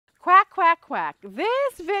quick.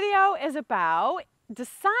 This video is about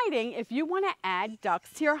deciding if you want to add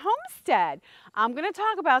ducks to your homestead. I'm going to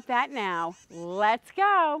talk about that now. Let's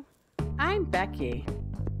go. I'm Becky.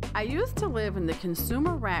 I used to live in the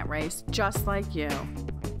consumer rat race just like you.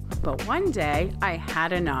 But one day I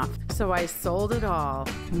had enough, so I sold it all,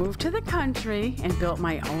 moved to the country, and built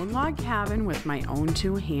my own log cabin with my own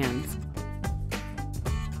two hands.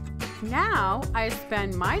 Now I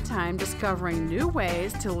spend my time discovering new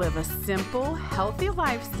ways to live a simple, healthy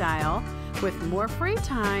lifestyle with more free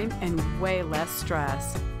time and way less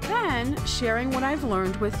stress. Then sharing what I've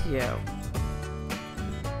learned with you.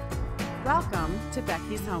 Welcome to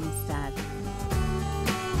Becky's Homestead.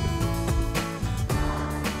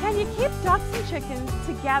 Can you keep ducks and chickens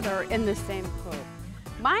together in the same coop?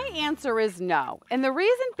 My answer is no, and the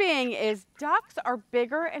reason being is ducks are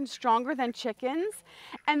bigger and stronger than chickens,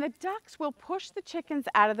 and the ducks will push the chickens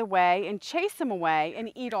out of the way and chase them away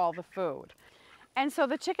and eat all the food. And so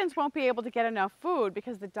the chickens won't be able to get enough food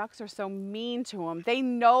because the ducks are so mean to them. They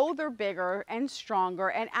know they're bigger and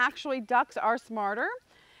stronger, and actually ducks are smarter,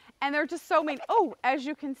 and they're just so mean. Oh, as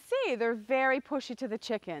you can see, they're very pushy to the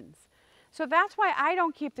chickens. So that's why I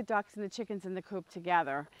don't keep the ducks and the chickens in the coop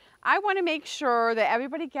together. I want to make sure that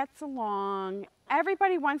everybody gets along.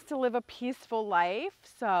 Everybody wants to live a peaceful life.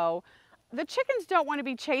 So the chickens don't want to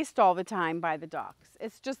be chased all the time by the ducks.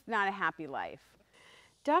 It's just not a happy life.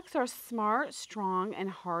 Ducks are smart, strong, and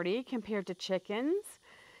hardy compared to chickens.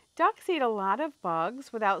 Ducks eat a lot of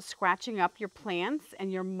bugs without scratching up your plants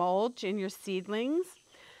and your mulch and your seedlings.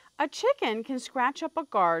 A chicken can scratch up a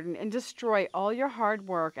garden and destroy all your hard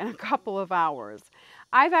work in a couple of hours.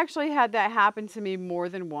 I've actually had that happen to me more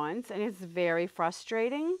than once, and it's very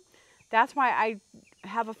frustrating. That's why I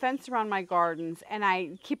have a fence around my gardens and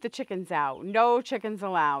I keep the chickens out. No chickens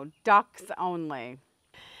allowed, ducks only.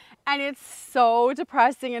 And it's so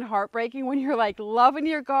depressing and heartbreaking when you're like loving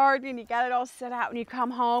your garden and you got it all set out and you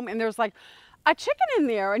come home and there's like a chicken in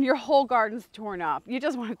there and your whole garden's torn up. You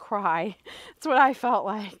just want to cry. That's what I felt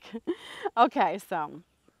like. Okay, so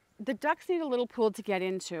the ducks need a little pool to get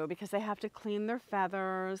into because they have to clean their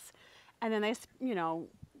feathers and then they,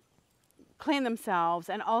 clean themselves,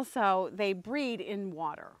 and also they breed in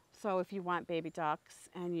water. So if you want baby ducks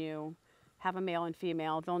and you have a male and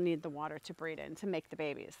female, they'll need the water to breed in to make the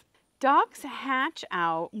babies. Ducks hatch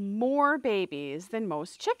out more babies than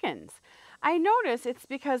most chickens. I notice it's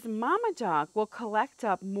because mama duck will collect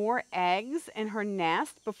up more eggs in her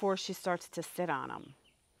nest before she starts to sit on them.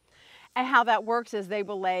 And how that works is they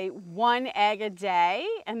will lay one egg a day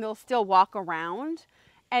and they'll still walk around.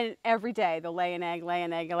 And every day they'll lay an egg, lay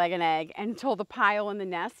an egg, lay an egg until the pile in the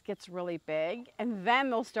nest gets really big. And then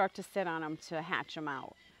they'll start to sit on them to hatch them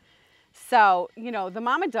out. So, the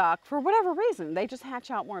mama duck, for whatever reason, they just hatch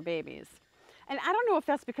out more babies. And I don't know if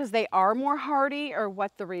that's because they are more hardy or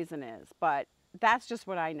what the reason is, but that's just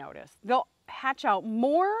what I noticed. They'll hatch out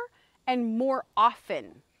more and more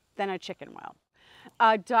often than a chicken will.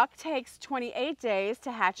 A duck takes 28 days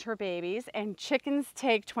to hatch her babies, and chickens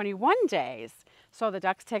take 21 days. So the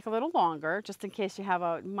ducks take a little longer, just in case you have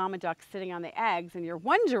a mama duck sitting on the eggs and you're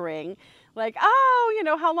wondering, like,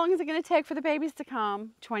 oh, how long is it going to take for the babies to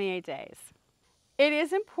come? 28 days. It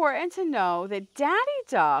is important to know that daddy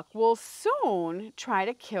duck will soon try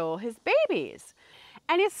to kill his babies.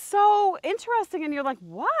 And it's so interesting, and you're like,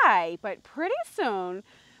 why? But pretty soon,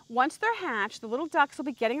 once they're hatched, the little ducks will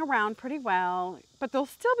be getting around pretty well, but they'll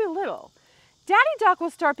still be little. Daddy duck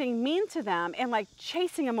will start being mean to them and like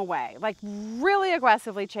chasing them away, like really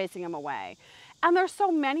aggressively chasing them away. And there's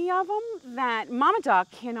so many of them that mama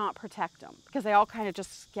duck cannot protect them because they all kind of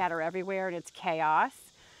just scatter everywhere and it's chaos.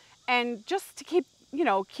 And just to keep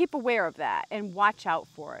aware of that and watch out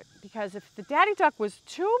for it. Because if the daddy duck was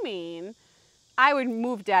too mean, I would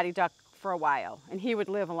move daddy duck for a while and he would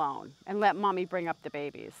live alone and let mommy bring up the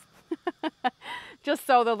babies. Just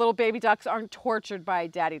so the little baby ducks aren't tortured by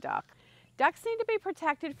daddy duck. Ducks need to be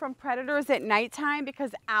protected from predators at nighttime because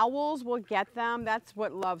owls will get them. That's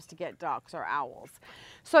what loves to get ducks, are owls.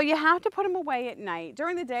 So you have to put them away at night.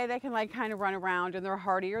 During the day, they can kind of run around and they're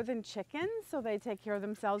hardier than chickens, so they take care of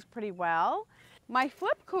themselves pretty well. My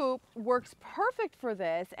flip coop works perfect for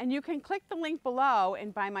this, and you can click the link below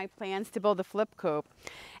and buy my plans to build a flip coop.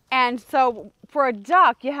 And so for a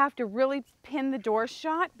duck, you have to really pin the door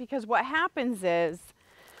shut because what happens is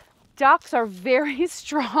ducks are very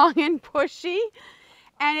strong and pushy,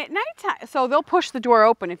 and at nighttime, so they'll push the door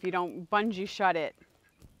open if you don't bungee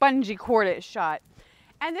cord it shut.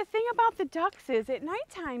 And the thing about the ducks is at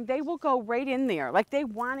nighttime, they will go right in there. Like they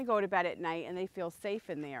want to go to bed at night and they feel safe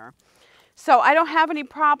in there. So I don't have any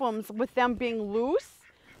problems with them being loose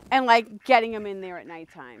and like getting them in there at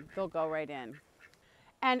nighttime. They'll go right in.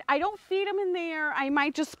 And I don't feed them in there. I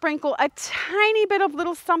might just sprinkle a tiny bit of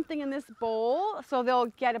little something in this bowl so they'll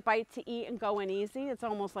get a bite to eat and go in easy. It's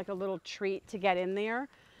almost like a little treat to get in there.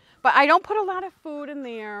 But I don't put a lot of food in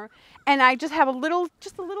there, and I just have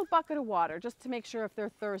just a little bucket of water just to make sure if they're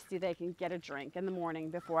thirsty they can get a drink in the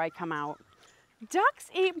morning before I come out.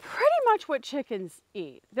 Ducks eat pretty much what chickens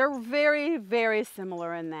eat. They're very, very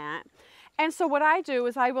similar in that. And so what I do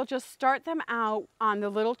is I will just start them out on the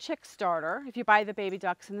little chick starter. If you buy the baby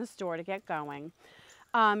ducks in the store to get going,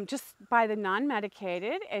 just buy the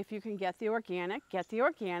non-medicated. If you can get the organic,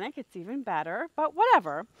 it's even better, but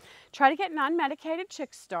whatever. Try to get non-medicated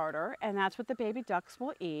chick starter, and that's what the baby ducks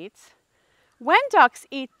will eat. When ducks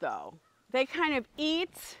eat though, they kind of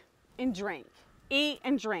eat and drink.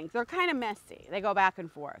 They're kind of messy. They go back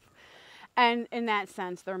and forth. And in that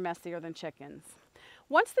sense, they're messier than chickens.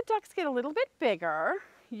 Once the ducks get a little bit bigger,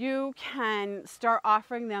 you can start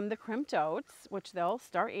offering them the crimped oats, which they'll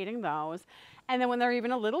start eating those. And then when they're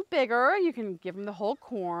even a little bigger, you can give them the whole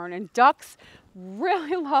corn. And ducks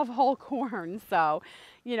really love whole corn. So,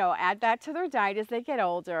 you know, add that to their diet as they get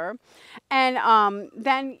older. And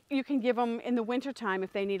then you can give them in the wintertime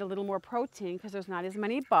if they need a little more protein because there's not as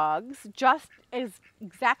many bugs. Just as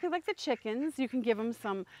exactly like the chickens, you can give them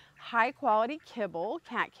some high quality kibble,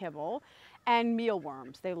 cat kibble, and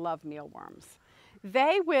mealworms. They love mealworms.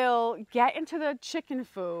 They will get into the chicken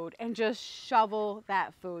food and just shovel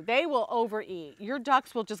that food. They will overeat. Your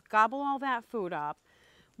ducks will just gobble all that food up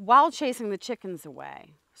while chasing the chickens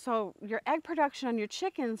away. So your egg production on your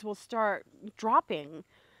chickens will start dropping,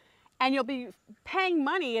 and you'll be paying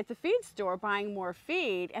money at the feed store buying more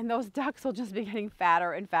feed, and those ducks will just be getting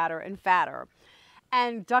fatter and fatter and fatter.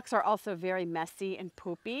 And ducks are also very messy and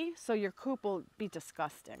poopy, so your coop will be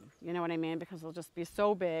disgusting. You know what I mean? Because they'll just be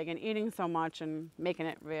so big and eating so much and making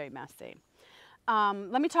it very messy.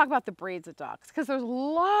 Let me talk about the breeds of ducks, because there's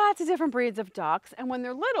lots of different breeds of ducks, and when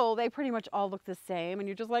they're little, they pretty much all look the same, and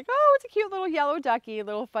you're just like, oh, it's a cute little yellow ducky,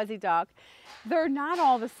 little fuzzy duck. They're not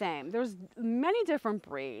all the same. There's many different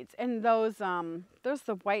breeds, and those, there's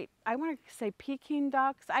the white, I want to say Peking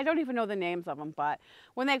ducks. I don't even know the names of them, but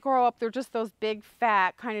when they grow up, they're just those big,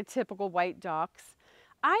 fat, kind of typical white ducks.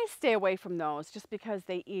 I stay away from those just because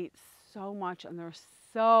they eat so much, and they're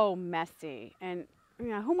so messy, and you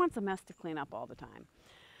know, who wants a mess to clean up all the time?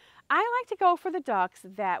 I like to go for the ducks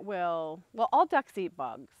that will, well, all ducks eat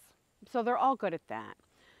bugs, so they're all good at that.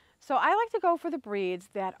 So I like to go for the breeds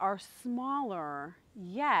that are smaller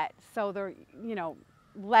yet, so they're, you know,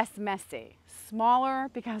 less messy. Smaller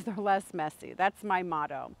because they're less messy. That's my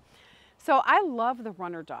motto. So I love the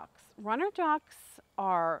runner ducks. Runner ducks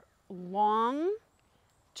are long,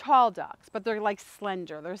 tall ducks, but they're like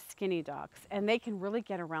slender. They're skinny ducks, and they can really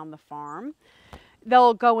get around the farm.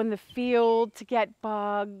 They'll go in the field to get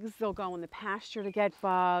bugs. They'll go in the pasture to get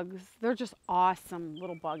bugs. They're just awesome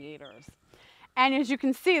little bug eaters. And as you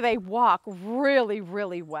can see, they walk really,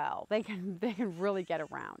 really well. They can really get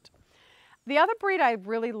around. The other breed I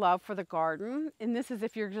really love for the garden, and this is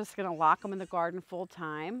if you're just going to lock them in the garden full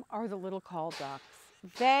time, are the little call ducks.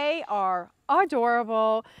 They are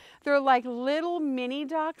adorable. They're like little mini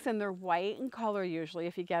ducks, and they're white in color usually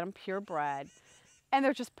if you get them purebred. And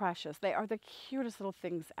they're just precious. They are the cutest little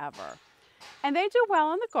things ever. And they do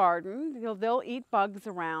well in the garden. They'll eat bugs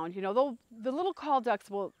around. You know, the little call ducks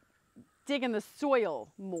will dig in the soil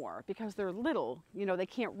more because they're little. You know, they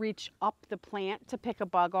can't reach up the plant to pick a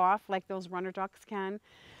bug off like those runner ducks can.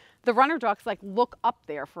 The runner ducks like look up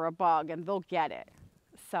there for a bug and they'll get it.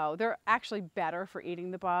 So they're actually better for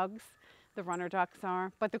eating the bugs, the runner ducks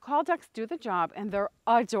are. But the call ducks do the job, and they're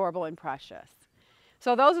adorable and precious.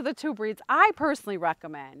 So those are the two breeds I personally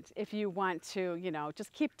recommend if you want to, you know,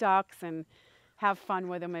 just keep ducks and have fun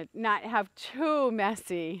with them and not have too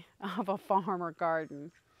messy of a farm or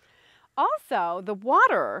garden. Also, the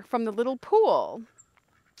water from the little pool,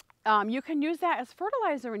 you can use that as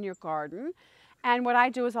fertilizer in your garden. And what I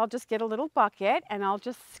do is I'll just get a little bucket and I'll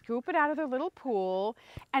just scoop it out of the little pool,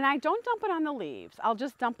 and I don't dump it on the leaves. I'll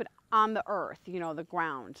just dump it on the earth, you know, the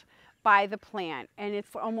ground, by the plant, and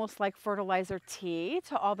it's almost like fertilizer tea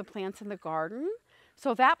to all the plants in the garden.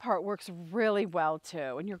 So that part works really well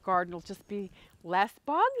too, and your garden will just be less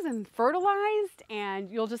bugs and fertilized, and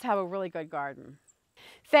you'll just have a really good garden.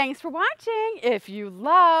 Thanks for watching. If you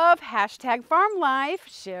love #FarmLife,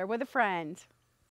 share with a friend.